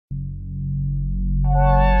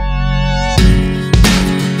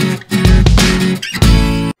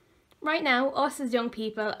Right now, us as young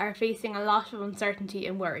people are facing a lot of uncertainty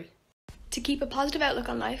and worry. To keep a positive outlook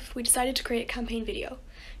on life, we decided to create a campaign video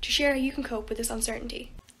to share how you can cope with this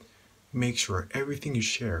uncertainty. Make sure everything you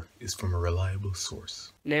share is from a reliable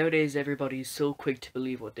source. Nowadays, everybody is so quick to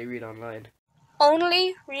believe what they read online.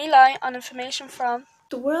 Only rely on information from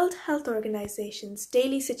the World Health Organization's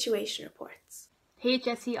daily situation reports,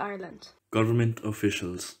 HSE Ireland, government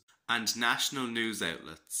officials, and national news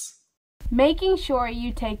outlets. Making sure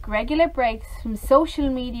you take regular breaks from social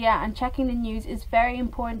media and checking the news is very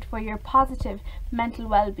important for your positive mental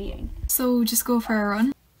well-being. So just go for a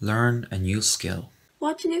run. Learn a new skill.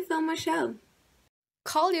 Watch a new film or show.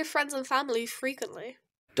 Call your friends and family frequently.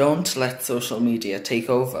 Don't let social media take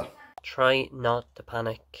over. Try not to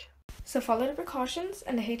panic. So follow the precautions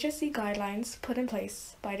and the HSE guidelines put in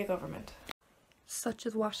place by the government. Such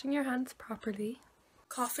as washing your hands properly,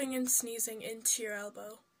 Coughing and sneezing into your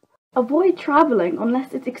elbow. Avoid travelling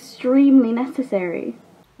unless it's extremely necessary.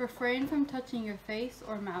 Refrain from touching your face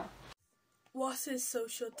or mouth. What is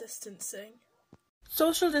social distancing?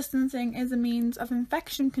 Social distancing is a means of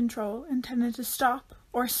infection control intended to stop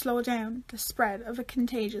or slow down the spread of a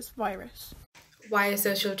contagious virus. Why is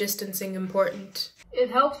social distancing important?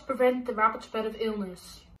 It helps prevent the rapid spread of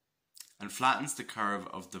illness. And flattens the curve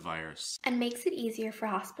of the virus. And makes it easier for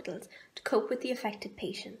hospitals to cope with the affected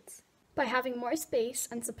patients. By having more space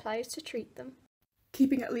and supplies to treat them.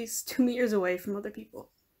 keeping at least 2 meters away from other people.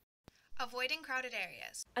 Avoiding crowded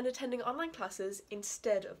areas. And attending online classes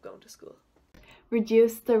instead of going to school.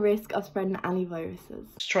 Reduce the risk of spreading any viruses.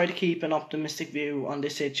 Try to keep an optimistic view on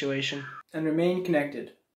this situation. And remain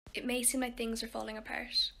connected. It may seem like things are falling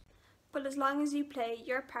apart. But as long as you play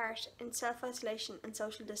your part in self-isolation and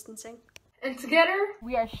social distancing. And together,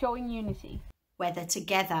 we are showing unity. Whether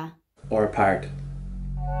together or apart.